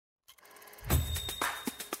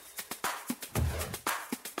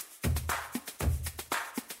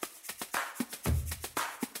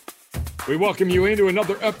We welcome you into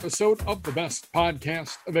another episode of the best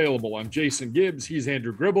podcast available. I'm Jason Gibbs. He's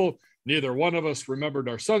Andrew Gribble. Neither one of us remembered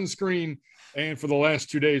our sunscreen. And for the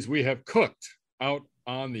last 2 days, we have cooked out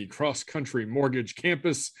on the cross-country mortgage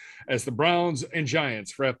campus as the Browns and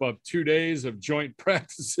Giants wrap up 2 days of joint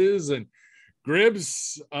practices. And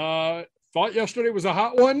Gribbs thought yesterday was a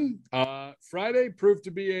hot one. Friday proved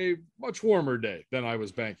to be a much warmer day than I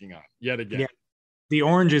was banking on yet again. Yeah. The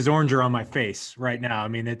orange is oranger on my face right now. I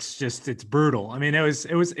mean, it's brutal. I mean, it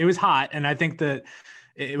was hot. And I think that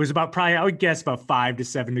it was about probably, I would guess about 5 to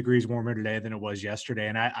 7 degrees warmer today than it was yesterday.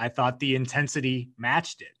 And I thought the intensity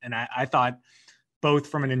matched it. And I thought both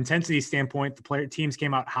from an intensity standpoint, the teams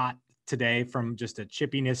came out hot today from just a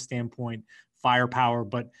chippiness standpoint, firepower.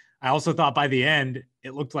 But I also thought by the end,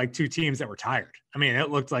 it looked like two teams that were tired. I mean, it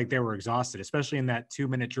looked like they were exhausted, especially in that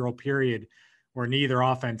 2-minute drill period where neither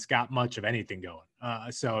offense got much of anything going.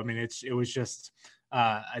 So, I mean, it was just,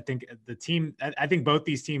 I think both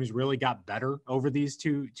these teams really got better over these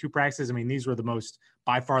two practices. I mean, these were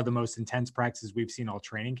by far the most intense practices we've seen all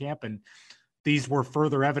training camp. And these were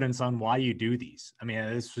further evidence on why you do these. I mean,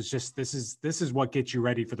 this is what gets you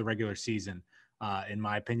ready for the regular season, in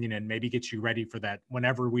my opinion, and maybe gets you ready for that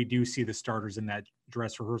whenever we do see the starters in that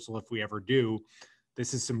dress rehearsal, if we ever do.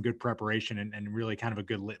 This is some good preparation and really kind of a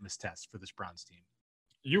good litmus test for this Browns team.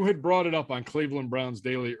 You had brought it up on Cleveland Browns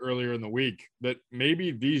Daily earlier in the week that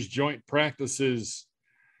maybe these joint practices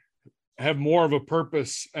have more of a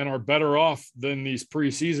purpose and are better off than these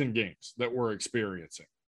preseason games that we're experiencing.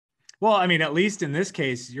 Well, I mean, at least in this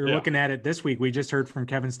case, you're looking at it this week. We just heard from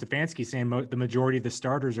Kevin Stefanski saying the majority of the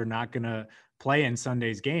starters are not going to play in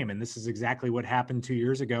Sunday's game. And this is exactly what happened 2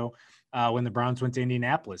 years ago when the Browns went to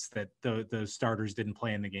Indianapolis, that the starters didn't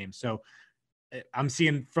play in the game. So I'm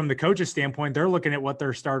seeing from the coach's standpoint, they're looking at what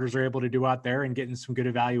their starters are able to do out there and getting some good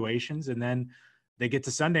evaluations. And then they get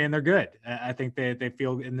to Sunday and they're good. I think they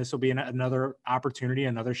feel, and this will be another opportunity,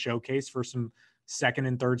 another showcase for some second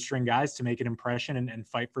and third string guys to make an impression and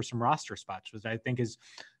fight for some roster spots, which I think is,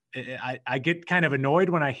 I get kind of annoyed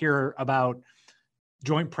when I hear about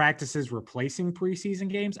joint practices replacing preseason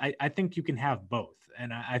games. I think you can have both.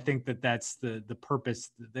 And I think that's the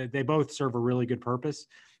purpose. They both serve a really good purpose.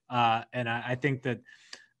 And I think that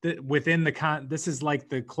within this is like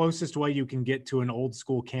the closest way you can get to an old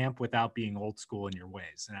school camp without being old school in your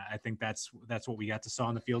ways. And I think that's what we got to saw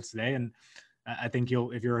on the field today. And I think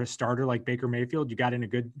if you're a starter like Baker Mayfield, you got in a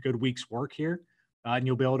good week's work here, and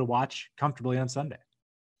you'll be able to watch comfortably on Sunday.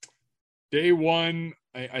 Day one,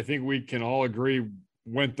 I think we can all agree,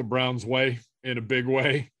 went the Browns' way in a big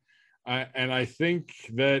way. And I think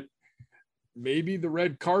that maybe the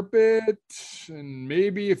red carpet and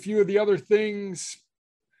maybe a few of the other things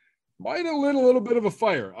might have lit a little bit of a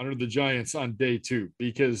fire under the Giants on day two,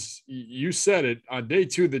 because you said it, on day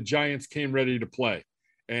two, the Giants came ready to play.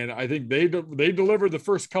 And I think they delivered the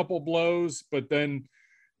first couple blows, but then,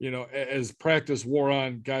 as practice wore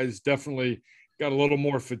on, guys definitely got a little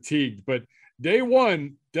more fatigued. But day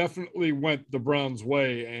one definitely went the Browns'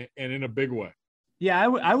 way, and in a big way. Yeah,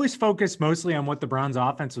 I was focused mostly on what the Browns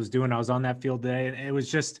offense was doing. I was on that field today, and it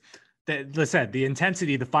was just that, like I said, the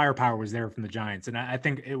intensity, the firepower was there from the Giants. And I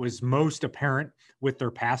think it was most apparent with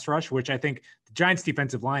their pass rush, which I think the Giants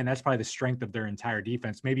defensive line, that's probably the strength of their entire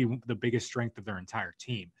defense, maybe the biggest strength of their entire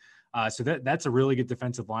team. So that's a really good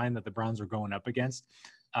defensive line that the Browns are going up against.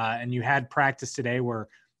 And you had practice today where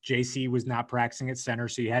JC was not practicing at center.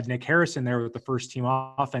 So you had Nick Harrison there with the first team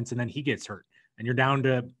offense, and then he gets hurt. And you're down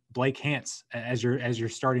to Blake Hance as your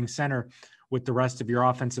starting center with the rest of your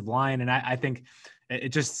offensive line. And I think it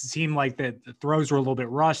just seemed like the throws were a little bit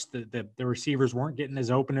rushed. The receivers weren't getting as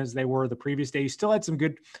open as they were the previous day. You still had some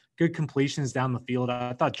good completions down the field.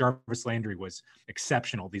 I thought Jarvis Landry was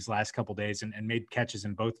exceptional these last couple of days and made catches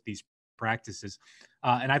in both of these practices.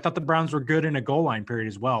 And I thought the Browns were good in a goal line period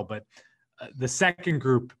as well. But the second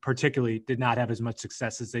group particularly did not have as much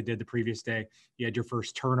success as they did the previous day. You had your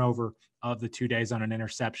first turnover of the 2 days on an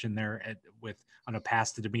interception there on a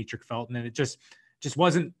pass to Demetric Felton. And it just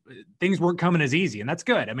wasn't, things weren't coming as easy. And that's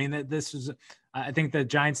good. I mean, I think the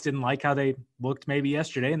Giants didn't like how they looked maybe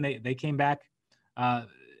yesterday, and they came back kind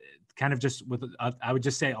of just with, I would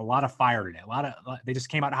just say, a lot of fire today. They just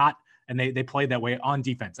came out hot, and they played that way on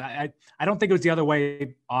defense. I don't think it was the other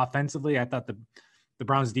way offensively. I thought the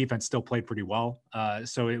Browns defense still played pretty well.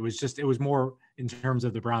 So it was more in terms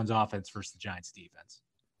of the Browns offense versus the Giants defense.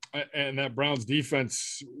 And that Browns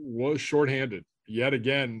defense was shorthanded yet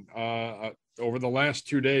again. Over the last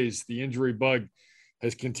 2 days, the injury bug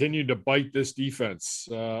has continued to bite this defense.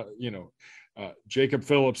 Jacob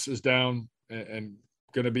Phillips is down and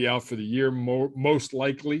going to be out for the year, most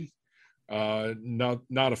likely.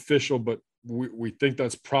 Not official, but we think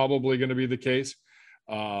that's probably going to be the case.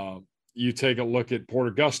 You take a look at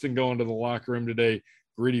Porter Gustin going to the locker room today,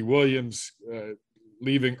 Greedy Williams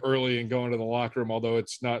leaving early and going to the locker room, although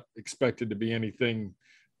it's not expected to be anything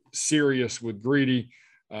serious with Greedy.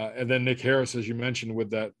 And then Nick Harris, as you mentioned, with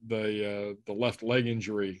the left leg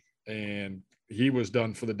injury, and he was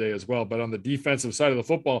done for the day as well. But on the defensive side of the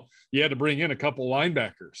football, you had to bring in a couple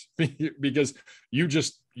linebackers because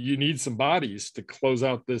you need some bodies to close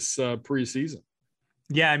out this preseason.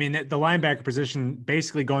 Yeah, I mean, the linebacker position,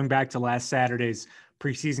 basically going back to last Saturday's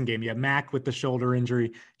preseason game, you have Mack with the shoulder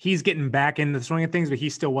injury. He's getting back into the swing of things, but he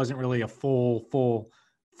still wasn't really a full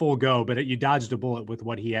go. But you dodged a bullet with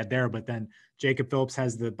what he had there. But then Jacob Phillips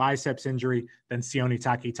has the biceps injury. Then Sione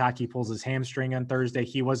Takitaki pulls his hamstring on Thursday.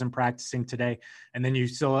 He wasn't practicing today. And then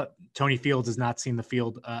Tony Fields has not seen the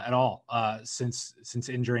field at all since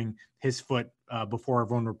injuring his foot before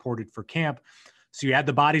everyone reported for camp. So you had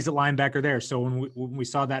the bodies at linebacker there. So when we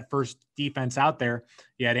saw that first defense out there,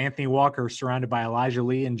 you had Anthony Walker surrounded by Elijah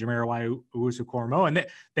Lee and Jamiroquai Owusu-Koramoah, and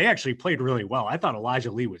they actually played really well. I thought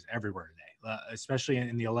Elijah Lee was everywhere today, especially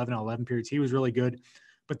in the 11-on-11 periods. He was really good.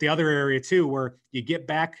 But the other area too, where you get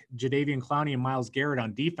back Jadeveon Clowney and Myles Garrett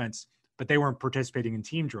on defense, but they weren't participating in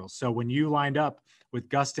team drills. So when you lined up with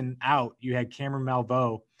Gustin out, you had Cameron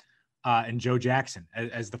Malveaux and Joe Jackson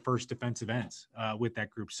as the first defensive ends with that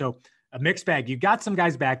group. So a mixed bag. You got some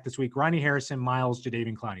guys back this week: Ronnie Harrison, Myles,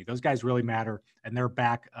 Jadeveon Clowney. Those guys really matter, and they're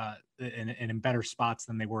back in better spots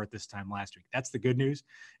than they were at this time last week. That's the good news.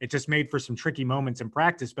 It just made for some tricky moments in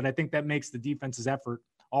practice, but I think that makes the defense's effort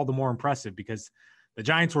all the more impressive because the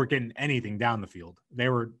Giants weren't getting anything down the field. They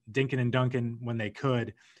were dinking and dunking when they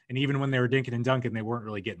could, and even when they were dinking and dunking, they weren't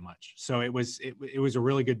really getting much. So it was a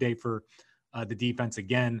really good day for the defense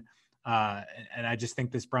again. And I just think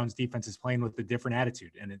this Browns defense is playing with a different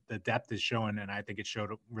attitude, and the depth is showing. And I think it showed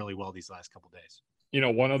really well these last couple of days.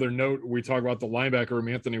 One other note, we talk about the linebacker room,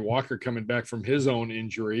 Anthony Walker coming back from his own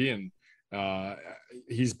injury, and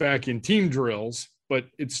he's back in team drills, but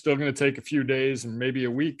it's still going to take a few days and maybe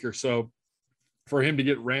a week or so for him to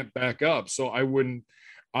get ramped back up. So I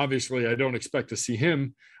don't expect to see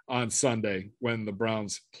him on Sunday when the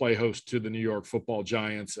Browns play host to the New York Football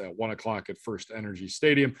Giants at 1:00 at First Energy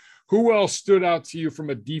Stadium. Who else stood out to you from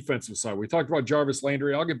a defensive side? We talked about Jarvis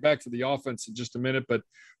Landry. I'll get back to the offense in just a minute, but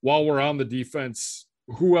while we're on the defense,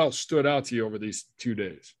 who else stood out to you over these 2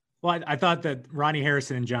 days? Well, I thought that Ronnie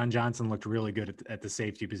Harrison and John Johnson looked really good at the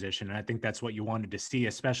safety position, and I think that's what you wanted to see,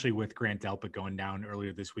 especially with Grant Delpit going down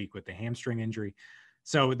earlier this week with the hamstring injury.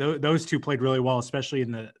 So those two played really well, especially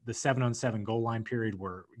in the 7-on-7 goal line period,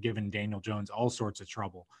 were giving Daniel Jones all sorts of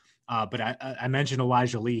trouble. But I mentioned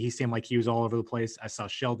Elijah Lee. He seemed like he was all over the place. I saw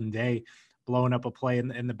Sheldon Day blowing up a play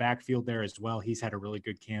in the backfield there as well. He's had a really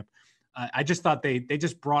good camp. I just thought they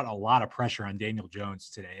just brought a lot of pressure on Daniel Jones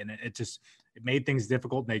today, and it made things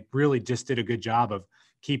difficult. And they really just did a good job of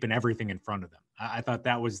keeping everything in front of them. I thought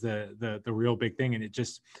that was the real big thing, and it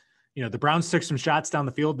just – the Browns took some shots down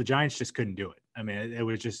the field. The Giants just couldn't do it. I mean, it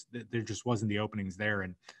was just there just wasn't the openings there.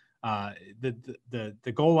 And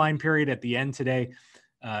the goal line period at the end today,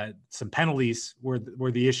 some penalties were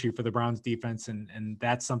the issue for the Browns defense, and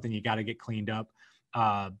that's something you got to get cleaned up.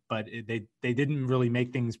 But they didn't really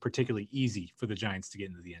make things particularly easy for the Giants to get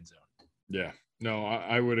into the end zone. Yeah, no,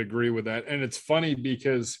 I would agree with that. And it's funny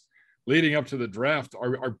because leading up to the draft,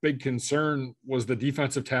 our big concern was the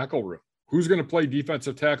defensive tackle room. Who's going to play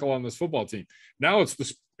defensive tackle on this football team? Now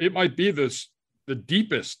it might be the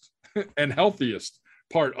deepest and healthiest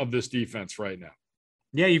part of this defense right now.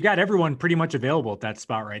 Yeah, you've got everyone pretty much available at that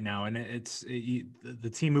spot right now, and the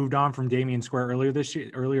team moved on from Damian Square earlier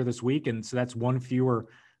this week, and so that's one fewer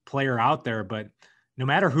player out there. But no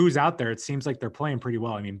matter who's out there, it seems like they're playing pretty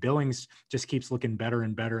well. I mean, Billings just keeps looking better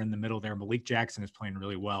and better in the middle there. Malik Jackson is playing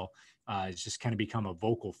really well. It's just kind of become a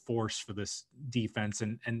vocal force for this defense.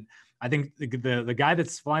 And I think the guy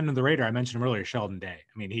that's flying under the radar, I mentioned him earlier, Sheldon Day.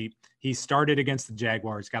 I mean, he started against the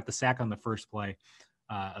Jaguars, got the sack on the first play.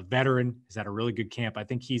 A veteran, he's had a really good camp. I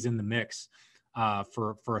think he's in the mix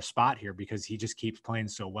for a spot here because he just keeps playing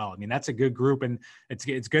so well. I mean, that's a good group, and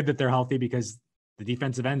it's good that they're healthy because the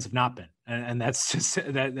defensive ends have not been, and that's just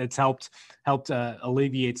that's helped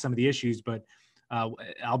alleviate some of the issues. But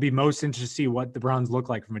I'll be most interested to see what the Browns look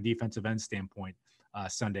like from a defensive end standpoint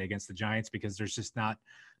Sunday against the Giants, because there's just not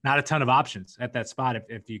a ton of options at that spot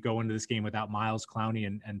if you go into this game without Myles, Clowney,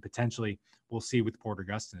 and potentially we'll see with Porter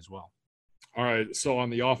Gustin as well. All right, so on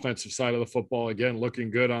the offensive side of the football, again,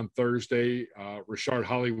 looking good on Thursday. Rashard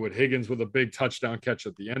Hollywood Higgins with a big touchdown catch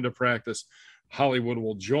at the end of practice. Hollywood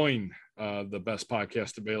will join the best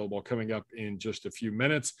podcast available, coming up in just a few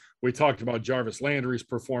minutes. We talked about Jarvis Landry's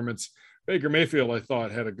performance. Baker Mayfield, I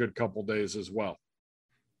thought, had a good couple days as well.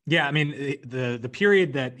 Yeah, I mean, the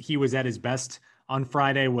period that he was at his best on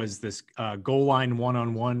Friday was this goal line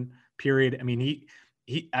one-on-one period. I mean,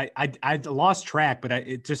 I lost track, but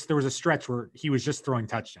there was a stretch where he was just throwing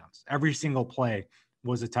touchdowns. Every single play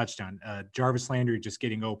was a touchdown. Jarvis Landry just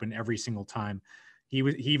getting open every single time. He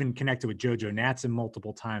even connected with JoJo Natson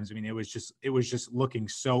multiple times. I mean, it was just looking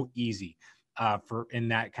so easy for in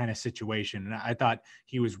that kind of situation. And I thought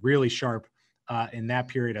he was really sharp in that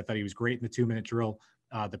period. I thought he was great in the 2-minute drill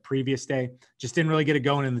the previous day. Just didn't really get it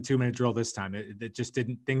going in the 2-minute drill this time.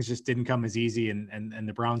 Things just didn't come as easy, and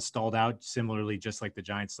the Browns stalled out similarly, just like the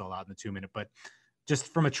Giants stalled out in the 2-minute. But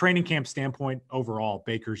just from a training camp standpoint, overall,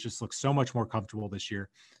 Baker's just looks so much more comfortable this year.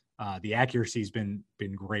 The accuracy's been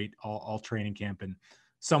great all training camp, and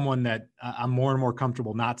someone that I'm more and more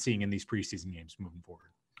comfortable not seeing in these preseason games moving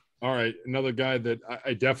forward. All right, another guy that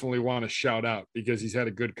I definitely want to shout out because he's had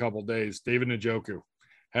a good couple days. David Njoku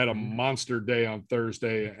had a monster day on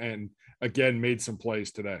Thursday and again made some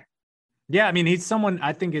plays today. Yeah, I mean, he's someone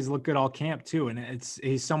I think has looked good all camp too, and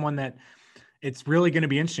he's someone that it's really going to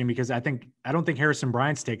be interesting because I don't think Harrison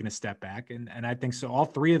Bryant's taken a step back, and I think so. All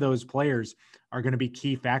three of those players are going to be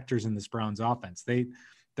key factors in this Browns offense.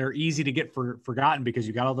 They're easy to get forgotten because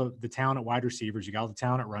you got all the talent at wide receivers, you got all the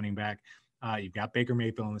talent at running back, you've got Baker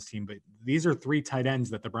Mayfield on this team, but these are three tight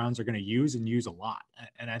ends that the Browns are going to use a lot,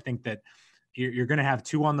 and I think that you're going to have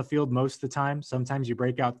two on the field most of the time. Sometimes you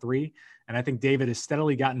break out three, and I think David has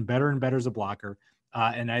steadily gotten better and better as a blocker,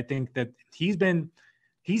 and I think that he's been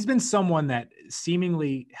someone that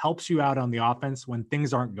seemingly helps you out on the offense when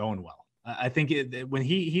things aren't going well. I think when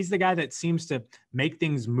he's the guy that seems to make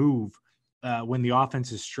things move when the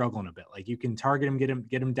offense is struggling a bit. Like you can target him,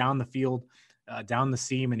 get him down the field, down the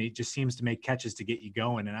seam, and he just seems to make catches to get you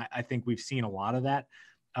going. And I think we've seen a lot of that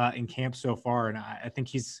in camp so far, and I think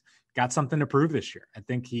he's got something to prove this year. I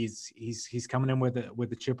think he's coming in with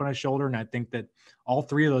a chip on his shoulder, and I think that all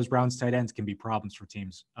three of those Browns tight ends can be problems for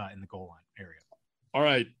teams in the goal line area. All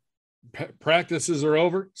right. Practices are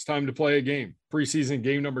over. It's time to play a game. Preseason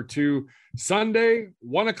game number 2, Sunday,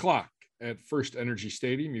 1:00 at First Energy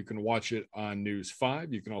Stadium. You can watch it on News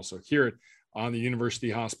 5. You can also hear it on the University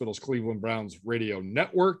Hospitals Cleveland Browns radio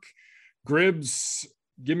network. Gribbs,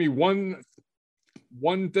 give me one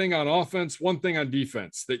thing on offense, one thing on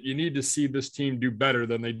defense that you need to see this team do better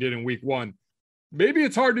than they did in week 1. Maybe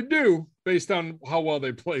it's hard to do based on how well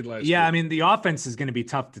they played last year. Yeah, I mean, the offense is going to be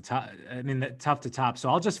tough to top. So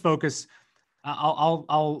I'll just focus.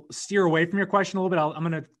 I'll steer away from your question a little bit. I'm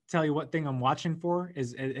going to tell you what thing I'm watching for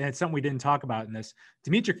and it's something we didn't talk about in this.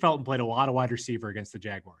 Demetric Felton played a lot of wide receiver against the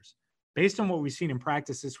Jaguars. Based on what we've seen in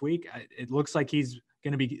practice this week, it looks like he's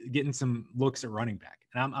going to be getting some looks at running back.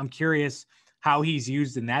 And I'm curious how he's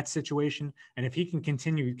used in that situation and if he can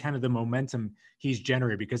continue kind of the momentum he's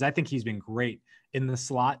generated, because I think he's been great in the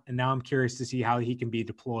slot. And now I'm curious to see how he can be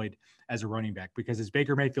deployed as a running back, because as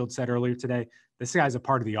Baker Mayfield said earlier today, this guy's a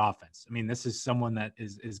part of the offense. I mean, this is someone that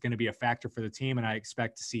is going to be a factor for the team, and I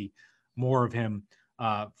expect to see more of him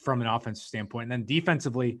from an offensive standpoint. And then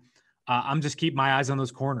defensively, I'm just keep my eyes on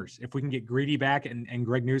those corners. If we can get Greedy back and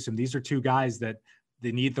Greg Newsome, these are two guys that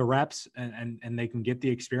they need the reps and they can get the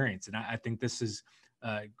experience. And I think this is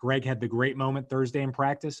Greg had the great moment Thursday in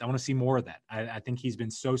practice. I want to see more of that. I think he's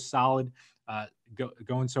been so solid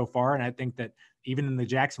going so far. And I think that even in the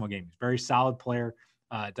Jacksonville game, he's a very solid player,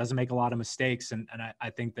 doesn't make a lot of mistakes. And I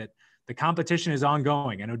think that the competition is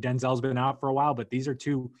ongoing. I know Denzel's been out for a while, but these are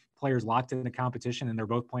two players locked in the competition and they're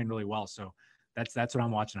both playing really well. So that's what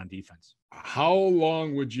I'm watching on defense. How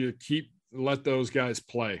long would you let those guys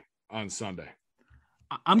play on Sunday?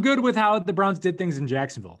 I'm good with how the Browns did things in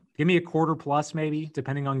Jacksonville. Give me a quarter plus maybe,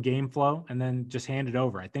 depending on game flow, and then just hand it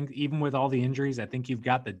over. I think even with all the injuries, I think you've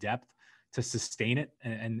got the depth to sustain it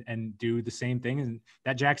and do the same thing. And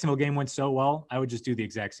that Jacksonville game went so well, I would just do the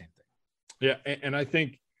exact same thing. Yeah, and I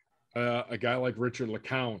think a guy like Richard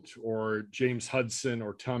LeCounte or James Hudson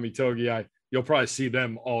or Tommy Togiai, you'll probably see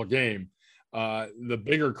them all game. The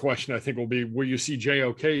bigger question, I think, will be, will you see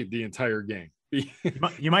JOK the entire game?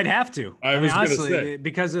 You might have to. I mean, honestly,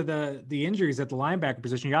 because of the injuries at the linebacker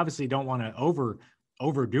position, you obviously don't want to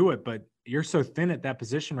overdo it, but you're so thin at that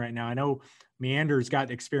position right now. I know Meander's got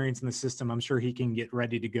experience in the system. I'm sure he can get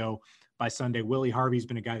ready to go by Sunday. Willie Harvey's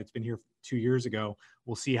been a guy that's been here 2 years ago.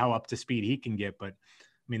 We'll see how up to speed he can get. But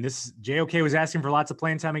I mean, this JOK was asking for lots of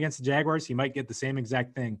playing time against the Jaguars. He might get the same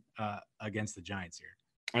exact thing against the Giants here.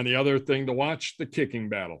 And the other thing to watch, the kicking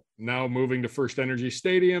battle. Now moving to First Energy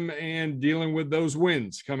Stadium and dealing with those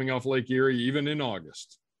winds coming off Lake Erie, even in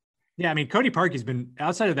August. Yeah, I mean, Cody Parkey's been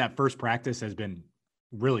outside of that first practice has been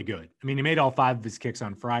really good. I mean, he made all 5 of his kicks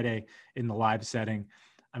on Friday in the live setting.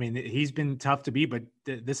 I mean, he's been tough to beat, but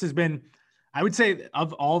this has been, I would say,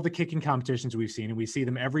 of all the kicking competitions we've seen, and we see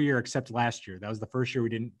them every year except last year. That was the first year we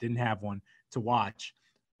didn't have one to watch.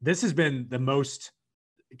 This has been the most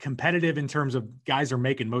competitive in terms of guys are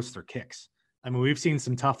making most of their kicks. I mean, we've seen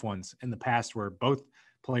some tough ones in the past where both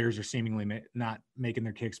players are seemingly not making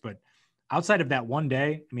their kicks, but outside of that one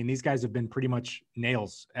day, I mean, these guys have been pretty much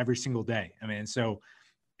nails every single day. I mean, so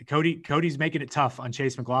Cody's making it tough on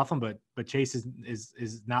Chase McLaughlin, but Chase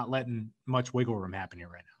is not letting much wiggle room happen here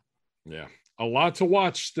right now. Yeah, a lot to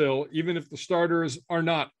watch still, even if the starters are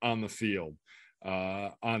not on the field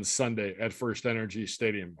on Sunday at First Energy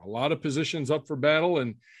Stadium. A lot of positions up for battle,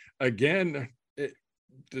 and again,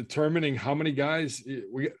 determining how many guys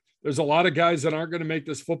there's a lot of guys that aren't going to make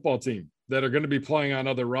this football team that are going to be playing on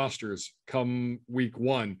other rosters come week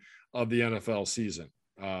 1 of the NFL season.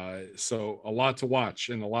 So a lot to watch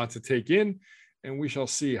and a lot to take in, and we shall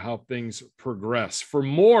see how things progress. For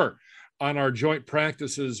more on our joint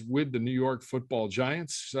practices with the New York Football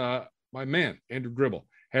Giants, my man, Andrew Gribble,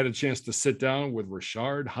 had a chance to sit down with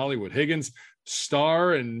Rashard Hollywood Higgins,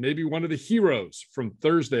 star and maybe one of the heroes from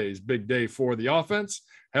Thursday's big day for the offense.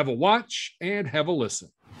 Have a watch and have a listen.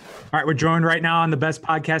 All right, we're joined right now on the best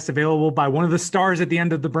podcast available by one of the stars at the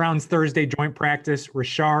end of the Browns Thursday joint practice,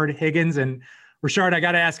 Rashard Higgins. And Rashard, I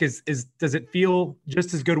got to ask, is does it feel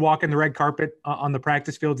just as good walking the red carpet on the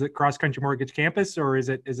practice fields at Cross Country Mortgage campus, or is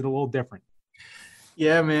it a little different?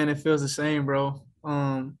 Yeah, man, it feels the same, bro.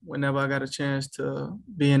 Whenever I got a chance to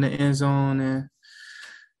be in the end zone and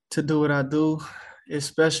to do what I do, it's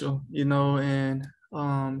special, you know, and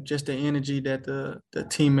just the energy that the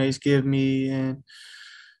teammates give me and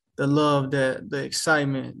the love, the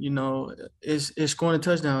excitement, you know, it's scoring a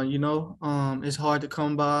touchdown, you know. It's hard to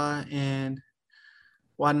come by, and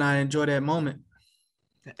why not enjoy that moment?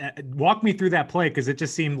 Walk me through that play, because it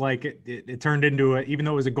just seemed like it turned into even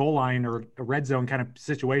though it was a goal line or a red zone kind of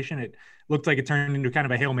situation, it looked like it turned into kind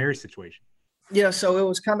of a Hail Mary situation. Yeah, so it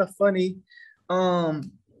was kind of funny.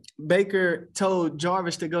 Baker told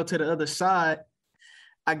Jarvis to go to the other side,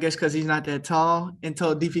 I guess because he's not that tall, and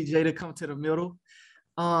told DPJ to come to the middle.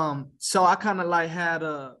 So I kind of like had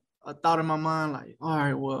a thought in my mind, like, all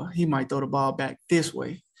right, well, he might throw the ball back this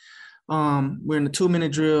way. We're in the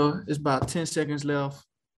 2-minute drill. It's about 10 seconds left.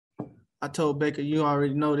 I told Baker, you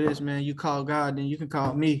already know this, man. You call God, then you can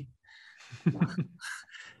call me.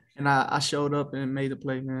 And I showed up and made the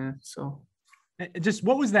play, man. So just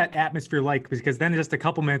what was that atmosphere like? Because then just a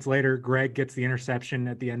couple minutes later, Greg gets the interception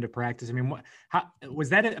at the end of practice. I mean, how was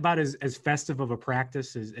that about as festive of a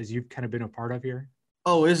practice as you've kind of been a part of here?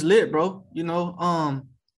 Oh, it's lit, bro. You know,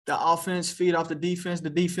 the offense feed off the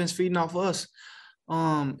defense feeding off us.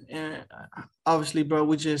 And obviously, bro,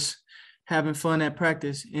 we just having fun at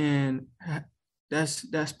practice, and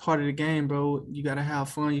that's part of the game, bro. You gotta have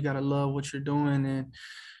fun. You gotta love what you're doing, and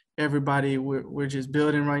everybody, we're just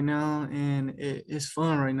building right now, and it's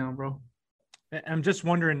fun right now, bro. I'm just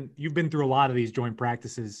wondering, you've been through a lot of these joint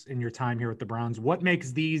practices in your time here with the Browns. What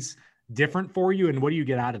makes these different for you, and what do you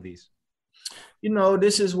get out of these? You know,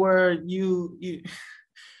 this is where you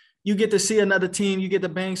get to see another team. You get to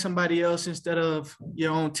bang somebody else instead of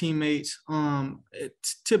your own teammates.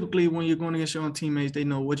 It's typically when you're going against your own teammates, they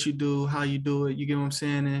know what you do, how you do it. You get what I'm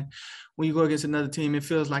saying? And when you go against another team, it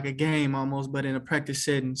feels like a game almost, but in a practice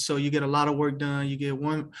setting. So you get a lot of work done. You get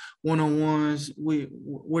one-on-ones.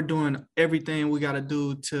 We're doing everything we got to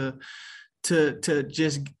do to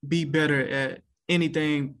just be better at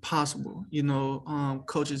anything possible. You know,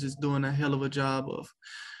 coaches is doing a hell of a job of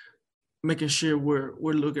making sure we're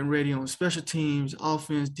looking ready on special teams,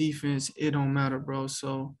 offense, defense. It don't matter, bro.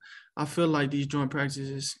 So I feel like these joint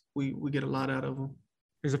practices, we get a lot out of them.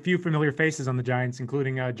 There's a few familiar faces on the Giants,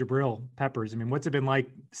 including Jabril Peppers. I mean, what's it been like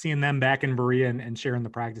seeing them back in Berea and sharing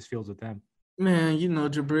the practice fields with them? Man, you know,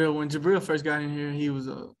 Jabril, when Jabril first got in here, he was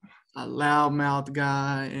a loudmouth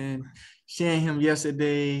guy, and seeing him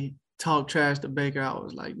yesterday talk trash to Baker, I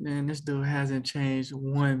was like, man, this dude hasn't changed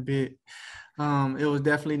one bit. It was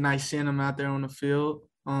definitely nice seeing him out there on the field.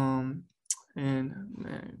 And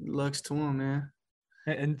man, lucks to him, man.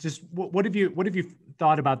 And just what have you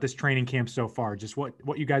thought about this training camp so far? Just what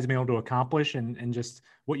you guys have been able to accomplish and just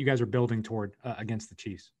what you guys are building toward against the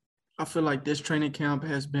Chiefs? I feel like this training camp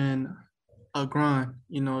has been a grind.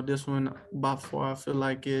 You know, this one by far I feel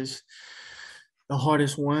like is the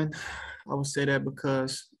hardest one. I would say that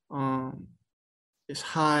because it's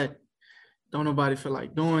hot. Don't nobody feel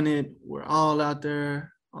like doing it. We're all out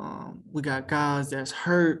there. We got guys that's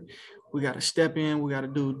hurt. We got to step in. We got to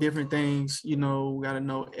do different things. We got to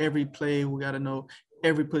know every play. We got to know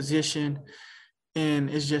every position. And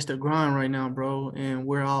it's just a grind right now, bro. And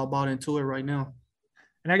we're all bought into it right now.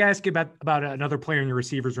 And I got to ask you about another player in your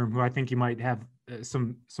receivers room who I think you might have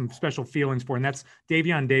some special feelings for, and that's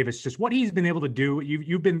Davion Davis. Just what he's been able to do.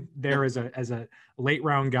 You've been there as a late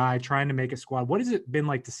round guy trying to make a squad. What has it been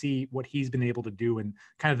like to see what he's been able to do and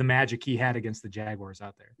kind of the magic he had against the Jaguars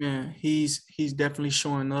out there? Yeah, he's definitely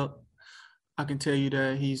showing up. I can tell you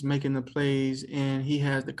that he's making the plays and he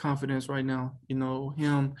has the confidence right now.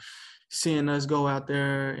 Him seeing us go out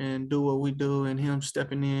there and do what we do, and him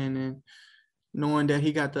stepping in and knowing that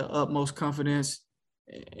he got the utmost confidence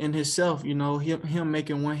in himself, him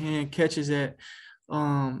making one-hand catches at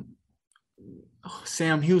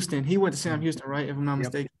Sam Houston. He went to Sam Houston, right? If I'm not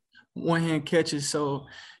mistaken. One-hand catches. So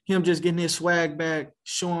him just getting his swag back,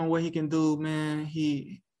 showing what he can do, man,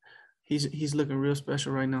 he's looking real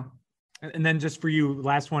special right now. And then just for you,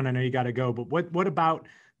 last one, I know you got to go, but what about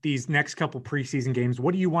these next couple preseason games?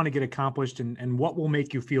 What do you want to get accomplished, and what will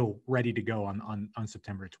make you feel ready to go on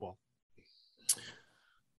September 12th?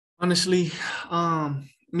 Honestly,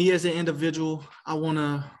 me as an individual, I want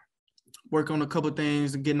to work on a couple of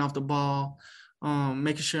things, getting off the ball,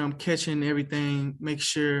 making sure I'm catching everything, make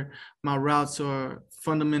sure my routes are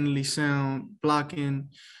fundamentally sound, blocking.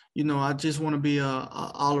 I just want to be a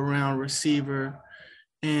all-around receiver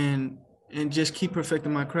and just keep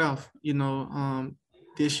perfecting my craft.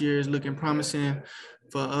 This year is looking promising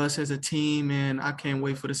for us as a team, and I can't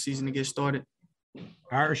wait for the season to get started.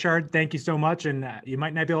 All right, Rashard, thank you so much. And you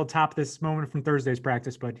might not be able to top this moment from Thursday's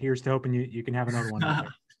practice, but here's to hoping you can have another one.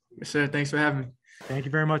 Yes, sir. Thanks for having me. Thank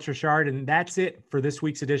you very much, Rashard. And that's it for this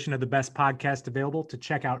week's edition of the Best Podcast Available. To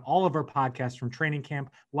check out all of our podcasts from training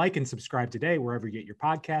camp, like and subscribe today wherever you get your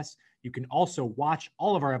podcasts. You can also watch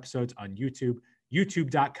all of our episodes on YouTube,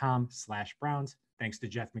 youtube.com/Browns. Thanks to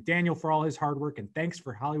Jeff McDaniel for all his hard work, and thanks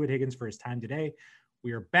for Hollywood Higgins for his time today.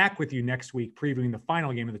 We are back with you next week, previewing the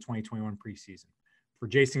final game of the 2021 preseason. For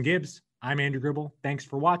Jason Gibbs, I'm Andrew Gribble. Thanks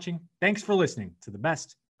for watching. Thanks for listening to the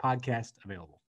Best Podcast Available.